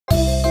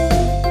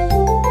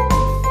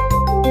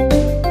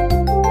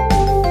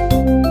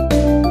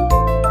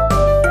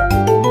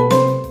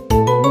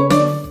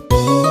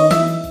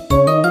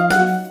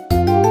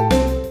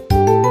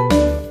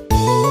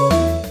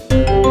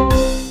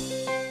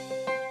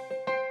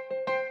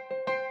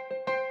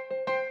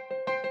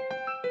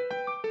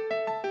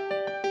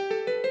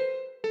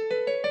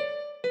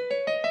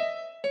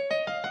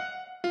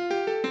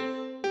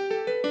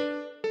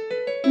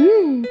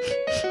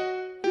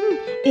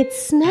It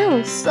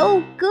smells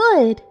so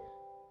good.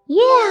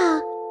 Yeah,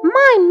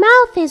 my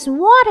mouth is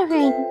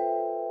watering.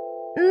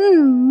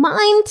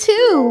 Mine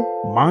too.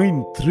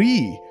 Mine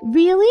 3.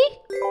 Really?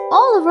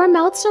 All of our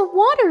mouths are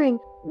watering.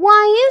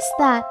 Why is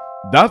that?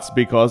 That's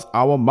because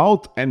our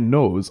mouth and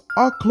nose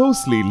are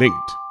closely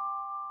linked.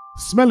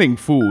 Smelling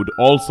food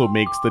also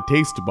makes the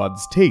taste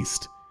buds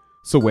taste.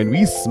 So when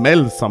we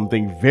smell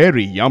something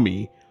very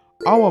yummy,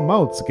 our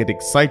mouths get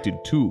excited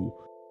too.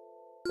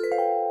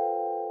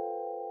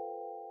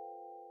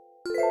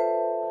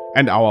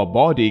 And our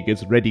body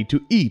gets ready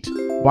to eat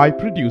by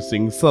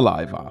producing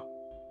saliva.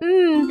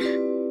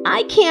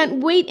 I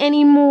can't wait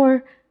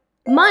anymore.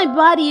 My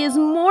body is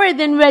more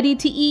than ready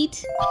to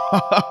eat.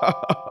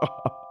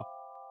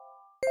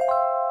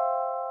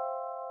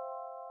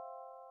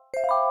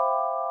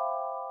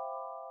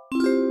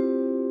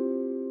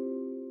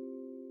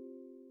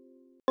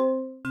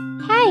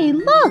 Hey,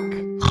 look!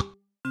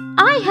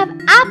 I have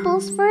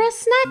apples for a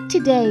snack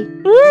today.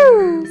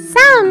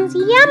 Sounds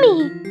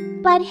yummy.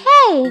 But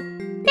hey,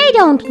 they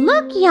don't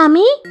look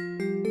yummy.